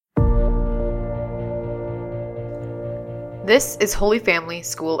This is Holy Family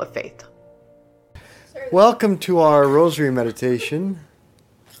School of Faith. Welcome to our Rosary Meditation.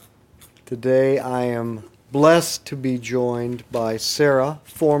 Today I am blessed to be joined by Sarah,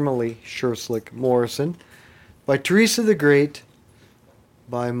 formerly Schurslick Morrison, by Teresa the Great,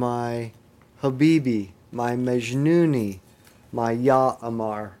 by my Habibi, my Mejnouni, my Ya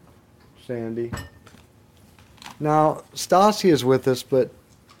Amar, Sandy. Now, Stasia is with us, but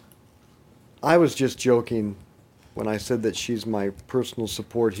I was just joking when I said that she's my personal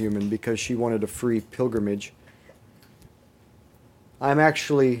support human because she wanted a free pilgrimage. I'm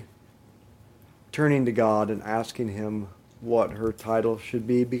actually turning to God and asking Him what her title should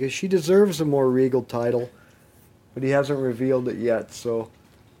be because she deserves a more regal title, but He hasn't revealed it yet, so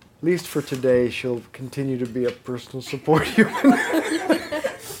at least for today she'll continue to be a personal support human.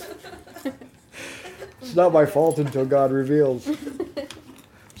 It's not my fault until God reveals.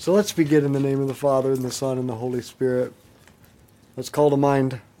 So let's begin in the name of the Father, and the Son, and the Holy Spirit. Let's call to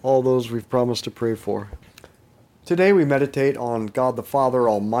mind all those we've promised to pray for. Today we meditate on God the Father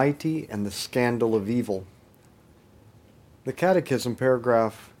Almighty and the scandal of evil. The Catechism,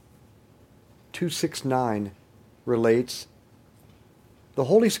 paragraph 269, relates, "The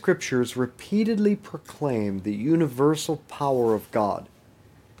Holy Scriptures repeatedly proclaim the universal power of God.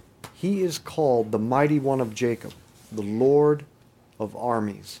 He is called the Mighty One of Jacob, the Lord of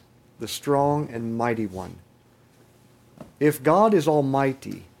armies, the strong and mighty one. If God is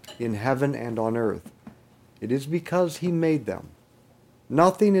almighty in heaven and on earth, it is because He made them.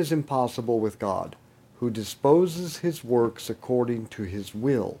 Nothing is impossible with God, who disposes His works according to His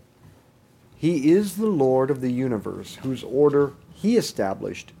will. He is the Lord of the universe, whose order He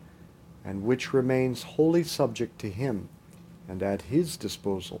established, and which remains wholly subject to Him and at His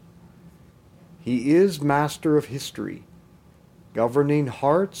disposal. He is master of history, governing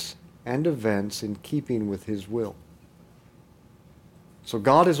hearts and events in keeping with His will." So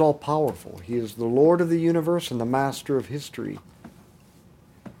God is all-powerful. He is the Lord of the universe and the master of history,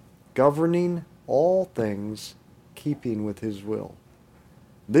 governing all things, keeping with His will.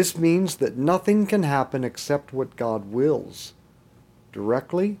 This means that nothing can happen except what God wills,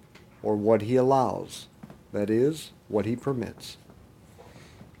 directly, or what He allows, that is, what He permits.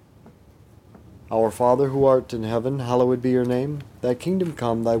 Our Father, who art in heaven, hallowed be your name. Thy kingdom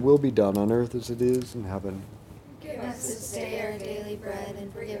come, thy will be done on earth as it is in heaven. Give us this day our daily bread,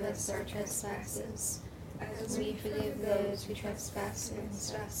 and forgive us our trespasses, as we forgive those who trespass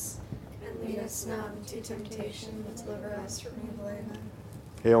against us. And lead us not into temptation, but deliver us from evil. Amen.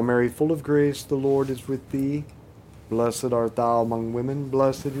 Hail Mary, full of grace, the Lord is with thee. Blessed art thou among women,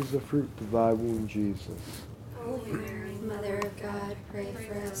 blessed is the fruit of thy womb, Jesus. Holy Mary, Mother of God, pray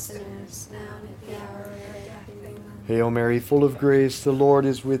for us sinners, now and at the hour of our death. Amen. Hail Mary, full of grace, the Lord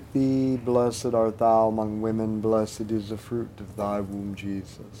is with thee. Blessed art thou among women, blessed is the fruit of thy womb,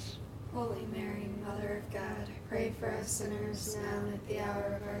 Jesus. Holy Mary, Mother of God, pray for us sinners, now and at the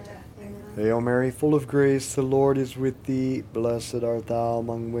hour of our death. Amen. Hail Mary, full of grace, the Lord is with thee. Blessed art thou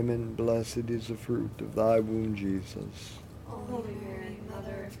among women, blessed is the fruit of thy womb, Jesus. Holy Mary,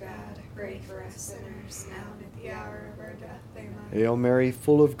 Mother of God, pray for us sinners, now and at the hour of our death. Amen. Hail Mary,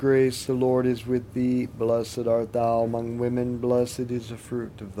 full of grace, the Lord is with thee. Blessed art thou among women, blessed is the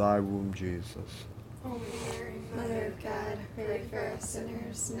fruit of thy womb, Jesus. Holy Mary, Mother of God, pray for us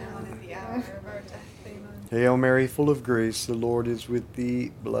sinners, now and at the hour of our death. Amen. Hail Mary, full of grace, the Lord is with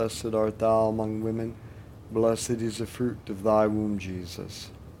thee. Blessed art thou among women, blessed is the fruit of thy womb,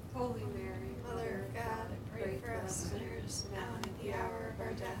 Jesus. Holy Mary, Mother of God, pray for us sinners, now and at the hour of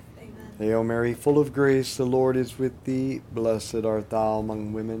our death. Amen. Hail Mary, full of grace, the Lord is with thee. Blessed art thou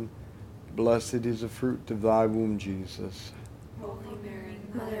among women, blessed is the fruit of thy womb, Jesus. Holy Mary,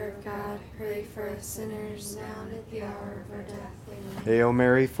 Mother of God, pray for us sinners, now and at the hour of our death. Amen. Hail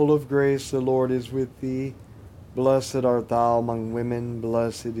Mary, full of grace, the Lord is with thee. Blessed art thou among women,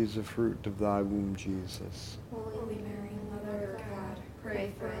 blessed is the fruit of thy womb, Jesus. Holy Mary, Mother of God,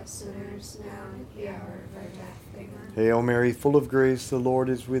 pray for us sinners, now and at the hour of our death. Amen. Hail Mary, full of grace, the Lord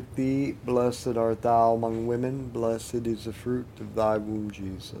is with thee. Blessed art thou among women, blessed is the fruit of thy womb,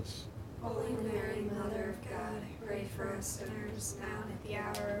 Jesus. Holy Mary, Mother of God, pray for us sinners, now and at the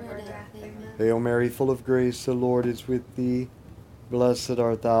hour of our death. Amen. Hail Mary, full of grace, the Lord is with thee. Blessed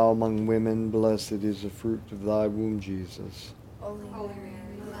art thou among women, blessed is the fruit of thy womb, Jesus. Holy Mary,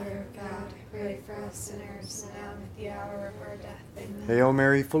 Mother of God, pray for us sinners, now and at the hour of our death. Amen. Hail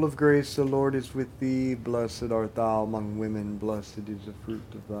Mary, full of grace, the Lord is with thee. Blessed art thou among women, blessed is the fruit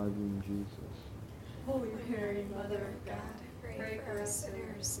of thy womb, Jesus. Holy Mary, Mother of God, pray for us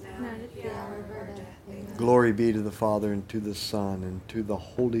sinners, now and at the hour of our death. Amen. Glory be to the Father, and to the Son, and to the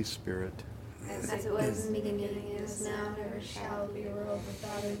Holy Spirit. as it was in the beginning, is now, and ever shall be, world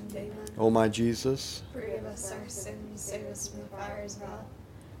without end. Amen. O my Jesus, Forgive us our sins, save us from the fires of hell.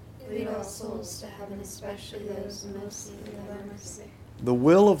 Lead all souls to heaven, especially those in most need of thy mercy. the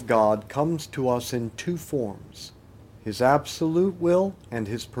will of God comes to us in two forms, His absolute will and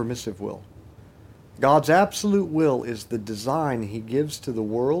His permissive will. God's absolute will is the design He gives to the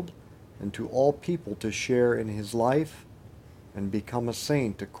world and to all people to share in His life and become a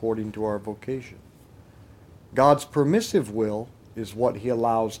saint according to our vocation. God's permissive will is what He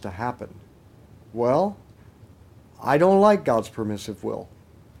allows to happen. Well, I don't like God's permissive will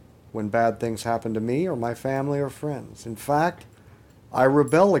when bad things happen to me or my family or friends. In fact, I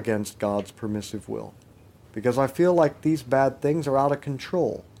rebel against God's permissive will because I feel like these bad things are out of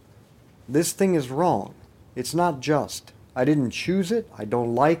control. This thing is wrong. It's not just. I didn't choose it, I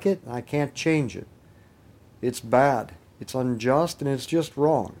don't like it, and I can't change it. It's bad, it's unjust, and it's just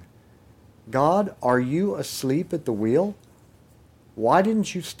wrong. God, are you asleep at the wheel? Why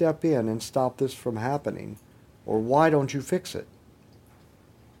didn't you step in and stop this from happening? Or why don't you fix it?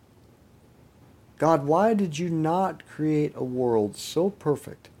 God, why did you not create a world so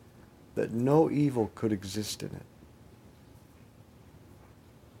perfect that no evil could exist in it?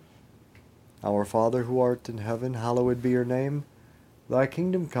 Our Father who art in heaven, hallowed be your name. Thy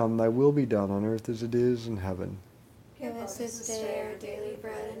kingdom come, thy will be done on earth as it is in heaven. Give us this day our daily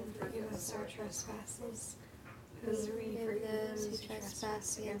bread, and forgive us our trespasses, as we forgive those who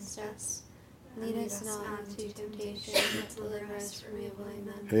trespass against us. Lead us not into temptation, but deliver us from evil.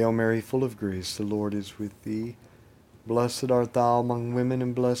 Amen. Hail Mary, full of grace, the Lord is with thee. Blessed art thou among women,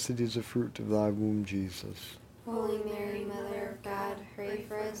 and blessed is the fruit of thy womb, Jesus. Holy Mary, Mother of God, pray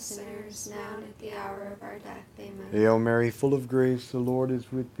for us sinners, now and at the hour of our death. Amen. Hail Mary, full of grace, the Lord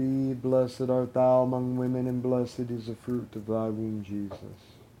is with thee. Blessed art thou among women, and blessed is the fruit of thy womb, Jesus.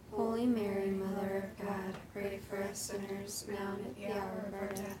 Holy Mary, Mother of God, pray for us sinners, now and at the hour of our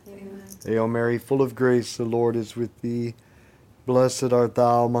death. Amen. Hail Mary, full of grace, the Lord is with thee. Blessed art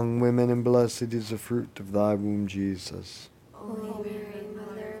thou among women, and blessed is the fruit of thy womb, Jesus. Holy Mary,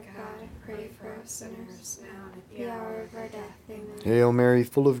 Mother of God, pray for us sinners, now and at the hour of our death. Amen. Hail Mary,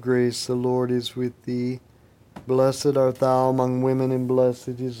 full of grace, the Lord is with thee. Blessed art thou among women, and blessed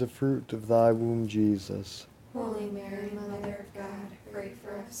is the fruit of thy womb, Jesus. Holy Mary, Mother of God, pray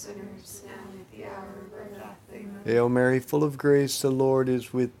for us sinners, now and at the hour of our death. Amen. Hail Mary, full of grace, the Lord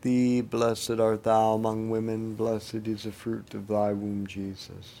is with thee. Blessed art thou among women, blessed is the fruit of thy womb,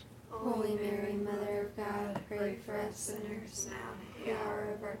 Jesus. Holy Mary, Mother of God, pray for us sinners, now and at the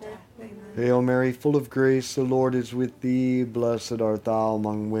hour of our death. Amen. Hail Mary, full of grace, the Lord is with thee. Blessed art thou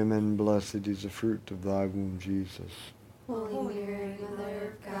among women, blessed is the fruit of thy womb, Jesus. Holy Mary,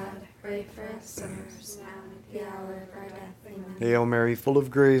 Mother of God, pray for us sinners, now and at the hour of our death. Amen. Hail Mary, full of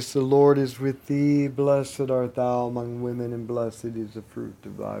grace, the Lord is with thee. Blessed art thou among women, and blessed is the fruit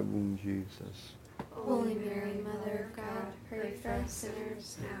of thy womb, Jesus. Holy Mary, Mother of God, pray for us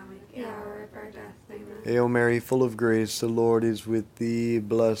sinners, now and at the hour of our death. Amen. Hail Mary, full of grace, the Lord is with thee.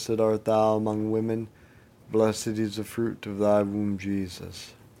 Blessed art thou among women, blessed is the fruit of thy womb,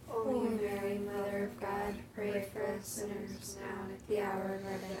 Jesus. Holy Mary, Mother of God, pray for us sinners, now and at the hour of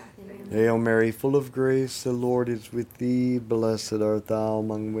our death. Amen. Hail Mary, full of grace, the Lord is with thee. Blessed art thou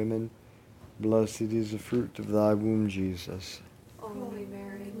among women, blessed is the fruit of thy womb, Jesus. Holy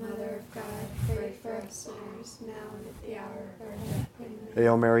Mary, Mother of God, pray for us sinners, now and at the hour of our death. Amen.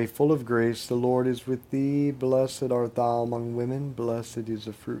 Hail Mary, full of grace, the Lord is with thee. Blessed art thou among women, blessed is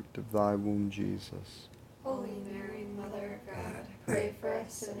the fruit of thy womb, Jesus. Holy Mary, Mother of God, pray for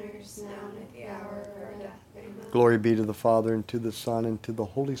us sinners, now and at the hour of our death. Amen. Glory be to the Father, and to the Son, and to the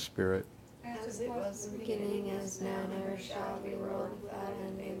Holy Spirit. As it was in the beginning, is now, and ever shall be, world without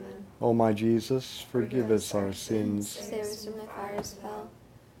end. Amen. O my Jesus, forgive us our sins. Save us from the fires of hell.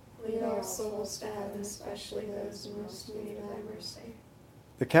 Lead all souls to heaven, especially those in most need of thy mercy.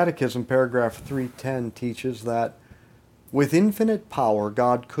 The Catechism, paragraph 310, teaches that with infinite power,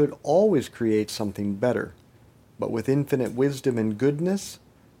 God could always create something better. But with infinite wisdom and goodness,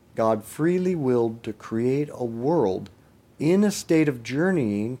 God freely willed to create a world in a state of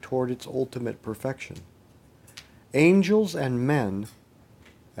journeying toward its ultimate perfection. Angels and men,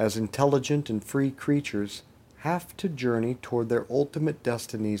 as intelligent and free creatures, have to journey toward their ultimate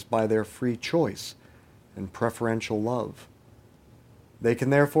destinies by their free choice and preferential love. They can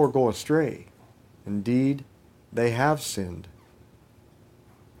therefore go astray. Indeed, they have sinned.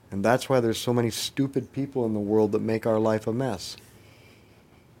 And that's why there's so many stupid people in the world that make our life a mess.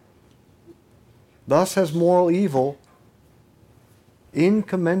 Thus has moral evil,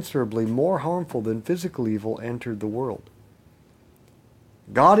 incommensurably more harmful than physical evil, entered the world.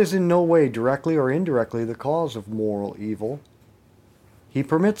 God is in no way directly or indirectly the cause of moral evil. He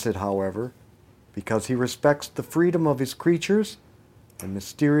permits it, however, because he respects the freedom of his creatures and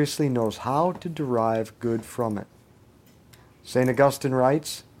mysteriously knows how to derive good from it. St. Augustine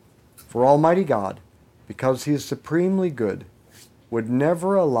writes, "For Almighty God, because he is supremely good, would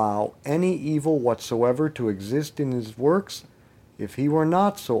never allow any evil whatsoever to exist in his works if he were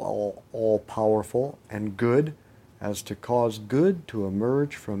not so all-powerful and good as to cause good to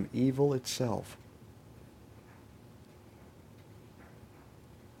emerge from evil itself."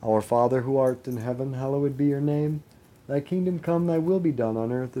 Our Father who art in heaven, hallowed be your name. Thy kingdom come, thy will be done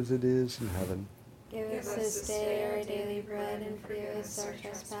on earth as it is in heaven. Give us this day our daily bread, and forgive us our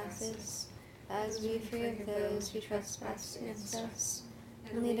trespasses, as we forgive those who trespass against us.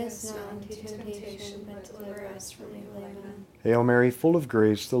 And lead us not into temptation, but deliver us from evil. Amen. Hail Mary, full of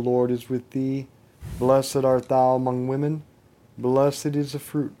grace, the Lord is with thee. Blessed art thou among women. Blessed is the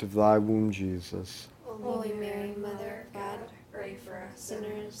fruit of thy womb, Jesus. Holy Mary, Mother of God, pray for us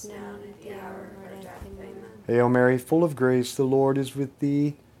sinners, now and at the hour of our death. Amen. Hail Mary, full of grace, the Lord is with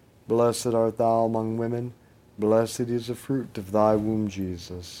thee. Blessed art thou among women. Blessed is the fruit of thy womb,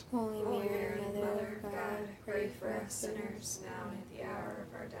 Jesus. Holy Mary, Mother of God, pray for us sinners, now and at the hour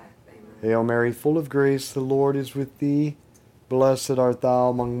of our death. Amen. Hail Mary, full of grace, the Lord is with thee. Blessed art thou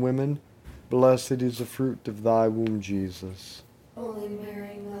among women. Blessed is the fruit of thy womb, Jesus. Holy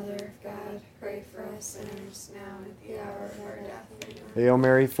Mary, Mother of God, pray for us sinners, now and at the hour of our death. Amen. Hail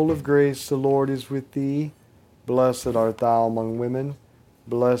Mary, full of grace, the Lord is with thee. Blessed art thou among women.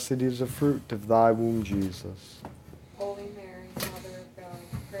 Blessed is the fruit of thy womb, Jesus. Holy Mary, Mother of God,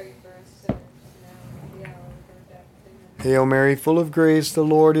 pray for us sinners, now and at the hour of our death. Amen. Hail Mary, full of grace, the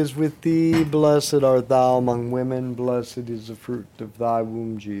Lord is with thee. Blessed art thou among women. Blessed is the fruit of thy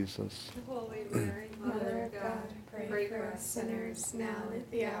womb, Jesus. Holy Mary, Mother of God, pray for us sinners, now and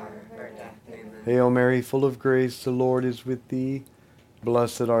at the hour of our death. Amen. Hail Mary, full of grace, the Lord is with thee.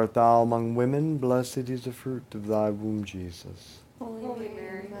 Blessed art thou among women. Blessed is the fruit of thy womb, Jesus. Holy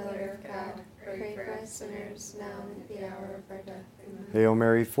Mary, Mother of God, pray for us sinners, now and at the hour of our death. Amen. Hail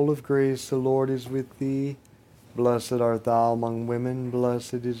Mary, full of grace, the Lord is with thee. Blessed art thou among women.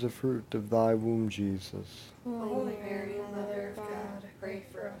 Blessed is the fruit of thy womb, Jesus. Holy Mary, Mother of God, pray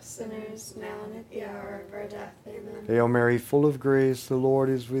for us sinners, now and at the hour of our death. Amen. Hail Mary, full of grace, the Lord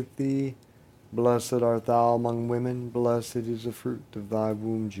is with thee. Blessed art thou among women. Blessed is the fruit of thy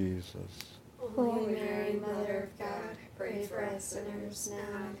womb, Jesus. Holy Mary, Mother of God, pray for us sinners,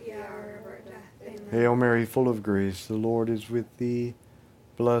 now and at the hour of our death. Amen. Hail Mary, full of grace, the Lord is with thee.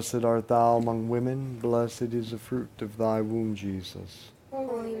 Blessed art thou among women. Blessed is the fruit of thy womb, Jesus.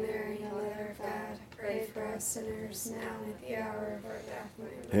 Holy Mary, Mother of God, pray for us sinners, now and at the hour of our death.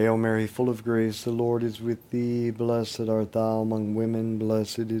 Amen. Hail Mary, full of grace, the Lord is with thee. Blessed art thou among women.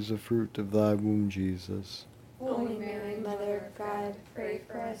 Blessed is the fruit of thy womb, Jesus. Holy Mary, Mother of God, pray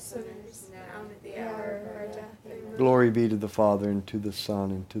for us sinners, now and at the hour of our death. Amen. Glory be to the Father, and to the Son,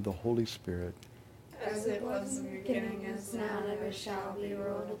 and to the Holy Spirit. As it was in the beginning, as now and ever shall be,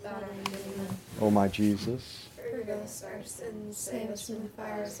 world without end. Amen. O my Jesus, Forgive us our sins, save us from the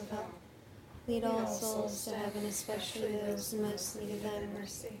fires of hell. Lead all souls to heaven, especially those who most need thy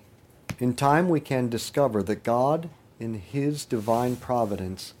mercy. in time we can discover that God, in his divine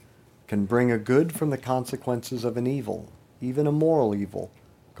providence, can bring a good from the consequences of an evil, even a moral evil,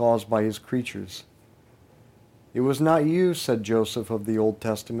 caused by his creatures. "It was not you," said Joseph of the Old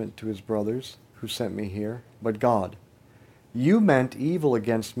Testament to his brothers, "who sent me here, but God. You meant evil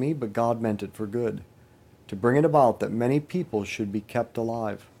against me, but God meant it for good, to bring it about that many people should be kept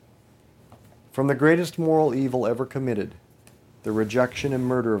alive." From the greatest moral evil ever committed, the rejection and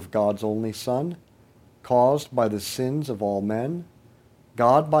murder of God's only Son, caused by the sins of all men,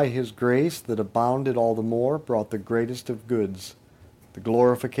 God, by his grace that abounded all the more, brought the greatest of goods, the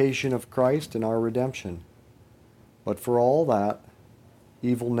glorification of Christ and our redemption. But for all that,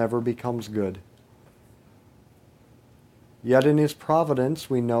 evil never becomes good. Yet in his providence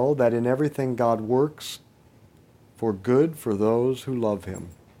we know that in everything God works for good for those who love him.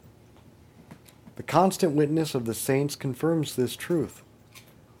 The constant witness of the saints confirms this truth.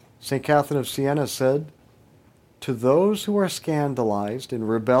 St. Catherine of Siena said, "To those who are scandalized and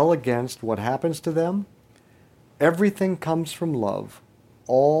rebel against what happens to them, everything comes from love.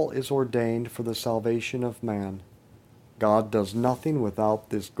 All is ordained for the salvation of man. God does nothing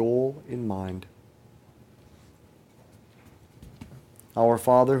without this goal in mind." Our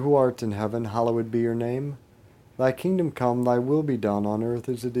Father who art in heaven, hallowed be your name. Thy kingdom come, thy will be done on earth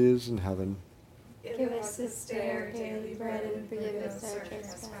as it is in heaven. Give us this day our daily bread, and forgive us our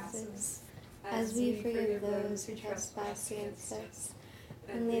trespasses, as we forgive those who trespass against us.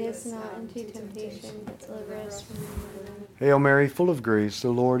 And lead us not into temptation, but deliver us from evil. Hail Mary, full of grace, the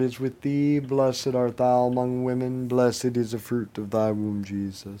Lord is with thee. Blessed art thou among women. Blessed is the fruit of thy womb,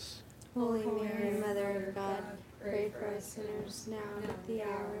 Jesus. Holy Mary, Mother of God, pray for us sinners, now and at the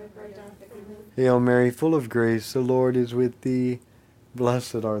hour of our death. Amen. Hail Mary, full of grace, the Lord is with thee.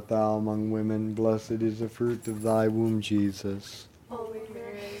 Blessed art thou among women. Blessed is the fruit of thy womb, Jesus. Holy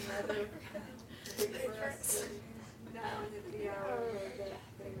Mary, Mother of God, pray for us sinners, now and at the hour of our death.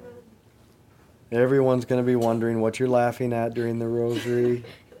 Amen. Everyone's going to be wondering what you're laughing at during the rosary.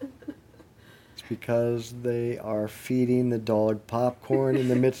 It's because they are feeding the dog popcorn in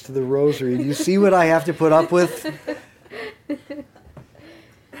the midst of the rosary. Do you see what I have to put up with? The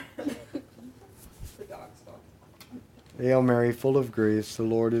dog's fault. Hail Mary, full of grace, the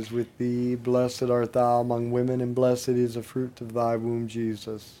Lord is with thee. Blessed art thou among women, and blessed is the fruit of thy womb,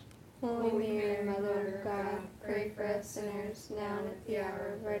 Jesus. Holy Mary, Mother of God, pray for us sinners, now and at the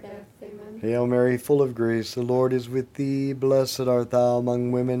hour of our death. Amen. Hail Mary, full of grace, the Lord is with thee. Blessed art thou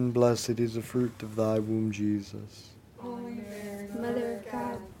among women, blessed is the fruit of thy womb, Jesus. Holy Mary, Mother of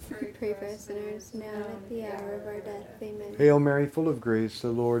God, pray for us sinners, now and at the hour of our death. Amen. Hail Mary, full of grace, the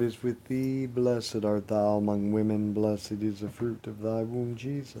Lord is with thee. Blessed art thou among women, blessed is the fruit of thy womb,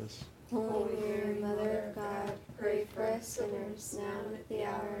 Jesus. Holy Mary, Mother of God, pray for us sinners, now and at the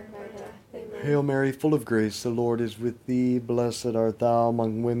hour of our death. Amen. Hail Mary, full of grace, the Lord is with thee. Blessed art thou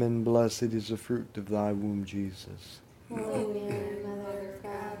among women, blessed is the fruit of thy womb, Jesus. Holy Mary, Mother of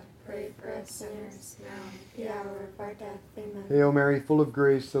God, pray for us sinners, now and at the hour of our death. Amen. Hail Mary, full of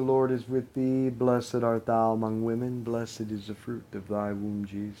grace, the Lord is with thee. Blessed art thou among women, blessed is the fruit of thy womb,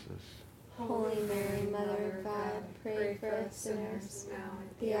 Jesus. Holy Mary, Mother of God, pray for us sinners, now and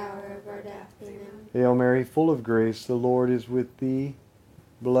at the hour of our death. Amen. Hail Mary, full of grace, the Lord is with thee.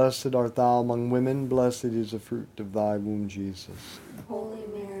 Blessed art thou among women, blessed is the fruit of thy womb, Jesus. Holy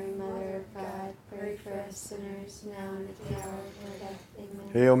Mary, Mother of God, pray for us sinners, now and at the hour of our death. Amen.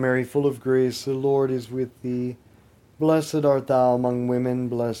 Hail Mary, full of grace, the Lord is with thee. Blessed art thou among women,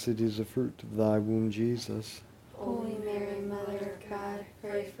 blessed is the fruit of thy womb, Jesus. Holy Mary, Mother of God,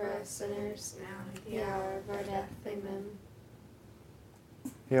 pray for us sinners, now and at the hour of our death. Amen.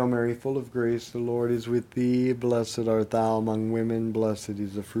 Hail Mary, full of grace, the Lord is with thee. Blessed art thou among women, blessed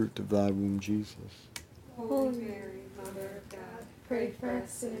is the fruit of thy womb, Jesus. Holy Mary, Mother of God, Pray for us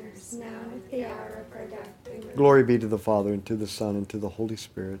sinners, now and at the hour of our death. Amen. Glory be to the Father, and to the Son, and to the Holy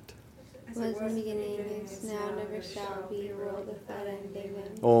Spirit. Was in the beginning, is now, and ever shall be, world without end.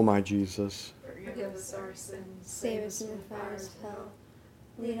 Amen. O my Jesus, forgive us our sins. Save us from the fires of hell.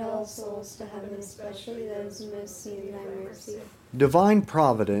 Lead all souls to heaven, especially those who most need thy mercy. divine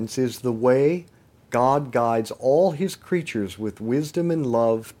providence is the way God guides all his creatures with wisdom and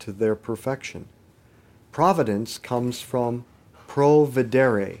love to their perfection. Providence comes from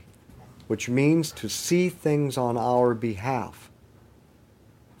providere, which means to see things on our behalf.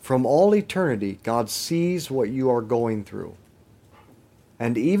 From all eternity, God sees what you are going through.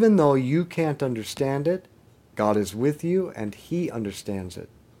 And even though you can't understand it, God is with you and he understands it.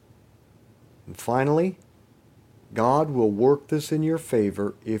 And finally, God will work this in your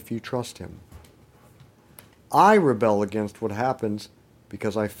favor if you trust him. I rebel against what happens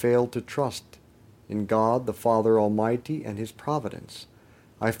because I fail to trust in God, the Father Almighty, and his providence.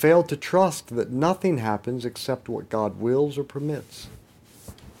 I fail to trust that nothing happens except what God wills or permits.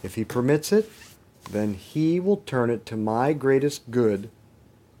 If he permits it, then he will turn it to my greatest good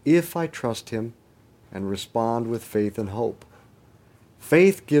if I trust him and respond with faith and hope.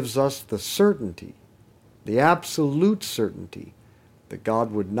 Faith gives us the certainty, the absolute certainty, that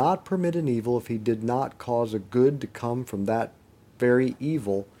God would not permit an evil if he did not cause a good to come from that very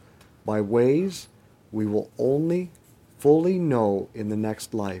evil by ways we will only fully know in the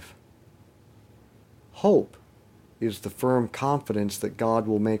next life. Hope is the firm confidence that God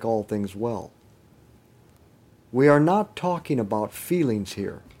will make all things well. We are not talking about feelings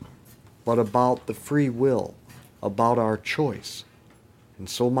here, but about the free will, about our choice. And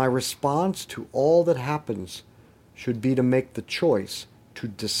so my response to all that happens should be to make the choice, to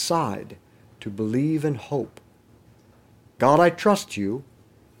decide, to believe and hope. God, I trust you,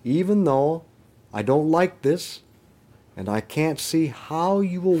 even though I don't like this, and I can't see how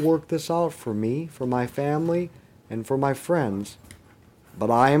you will work this out for me, for my family, and for my friends,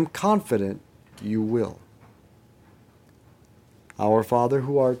 but I am confident you will. Our Father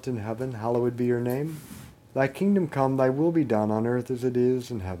who art in heaven, hallowed be your name. Thy kingdom come, thy will be done on earth as it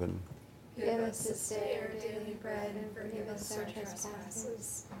is in heaven. Give us this day our daily bread, and forgive us our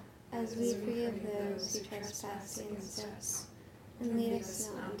trespasses, as we forgive those who trespass against us. And lead us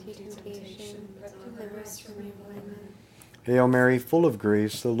not into temptation, but deliver us from evil. Amen. Hail Mary, full of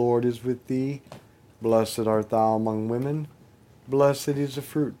grace, the Lord is with thee. Blessed art thou among women. Blessed is the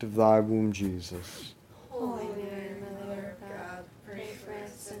fruit of thy womb, Jesus. Holy Mary, Mother of God, pray for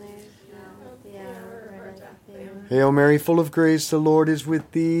us sinners, now at the hour of our death. Amen. Hail Mary, full of grace, the Lord is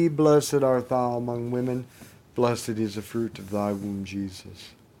with thee. Blessed art thou among women. Blessed is the fruit of thy womb,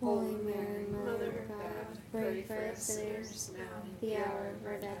 Jesus. Holy Mary, Mother of God, pray for us sinners, now at the hour of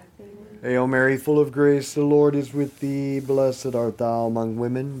our death. Amen. Hail Mary, full of grace, the Lord is with thee. Blessed art thou among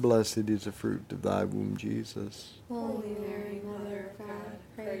women. Blessed is the fruit of thy womb, Jesus. Holy Mary, Mother of God,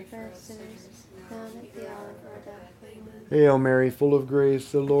 pray for us sinners, now and at the hour of our death. Amen. Hail Mary, full of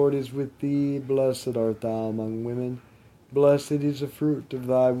grace, the Lord is with thee. Blessed art thou among women. Blessed is the fruit of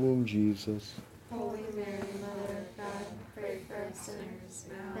thy womb, Jesus. Holy Mary, Mother of God, pray for us sinners,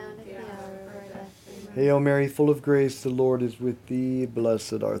 now and at the hour of our death. Amen. Hail Mary, full of grace, the Lord is with thee.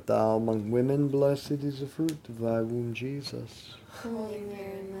 Blessed art thou among women. Blessed is the fruit of thy womb, Jesus. Holy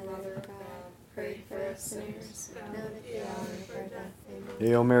Mary, Mother of God, pray for us sinners, now and at the hour of our death. Amen.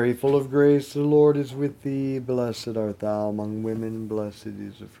 Hail Mary, full of grace, the Lord is with thee. Blessed art thou among women. Blessed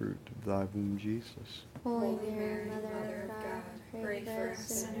is the fruit of thy womb, Jesus. Holy Mary, Mother of God, pray for us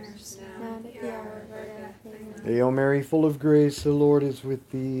sinners, now and at the hour of our death. Amen. Hail Mary, full of grace, the Lord is with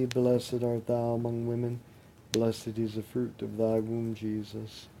thee. Blessed art thou among women. Blessed is the fruit of thy womb,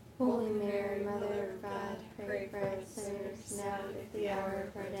 Jesus. Holy Mary, Mother of God, pray for us sinners, now and at the hour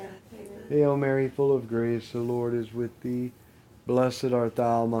of our death. Amen. Hail Mary, full of grace, the Lord is with thee. Blessed art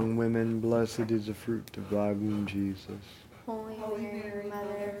thou among women. Blessed is the fruit of thy womb, Jesus. Holy Mary,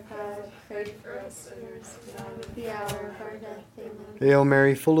 Mother of God, pray for us sinners, now and at the hour of our death. Amen. Hail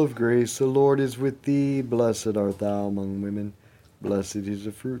Mary, full of grace, the Lord is with thee. Blessed art thou among women. Blessed is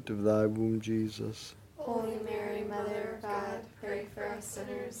the fruit of thy womb, Jesus. Holy Mary, Mother of God, pray for us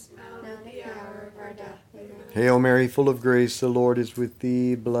sinners, now and at the hour of our death. Amen. Hail Mary, full of grace, the Lord is with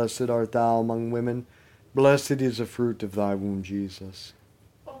thee. Blessed art thou among women. Blessed is the fruit of thy womb, Jesus.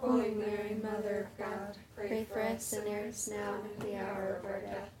 Holy Mary, Mother of God, pray for us sinners, now and at the hour of our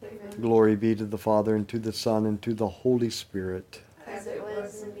death. Amen. Glory be to the Father, and to the Son, and to the Holy Spirit. As it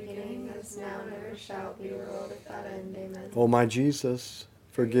was in the beginning, is now, and ever shall be, world without end. Amen. O my Jesus,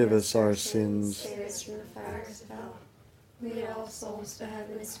 forgive us our sins. Save us from the fires of hell. Lead all souls to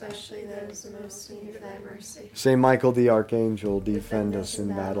heaven, especially those in most need of thy mercy. Saint Michael the Archangel, defend us in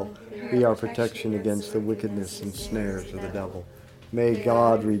battle. Be our protection against the wickedness and snares of the devil. May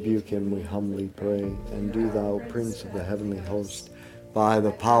God rebuke him, we humbly pray. And do thou, Prince of the heavenly host, by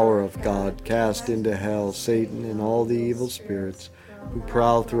the power of God, cast into hell Satan and all the evil spirits who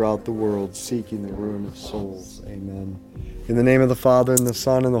prowl throughout the world, seeking the ruin of souls. Amen. In the name of the Father, and the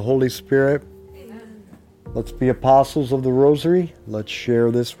Son, and the Holy Spirit, Amen. let's be apostles of the Rosary. Let's share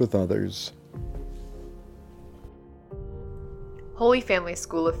this with others. Holy Family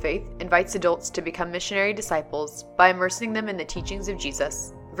School of Faith invites adults to become missionary disciples by immersing them in the teachings of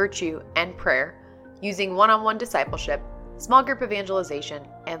Jesus, virtue, and prayer, using one-on-one discipleship, small group evangelization,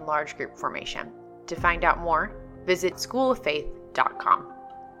 and large group formation. To find out more, visit schooloffaith.com.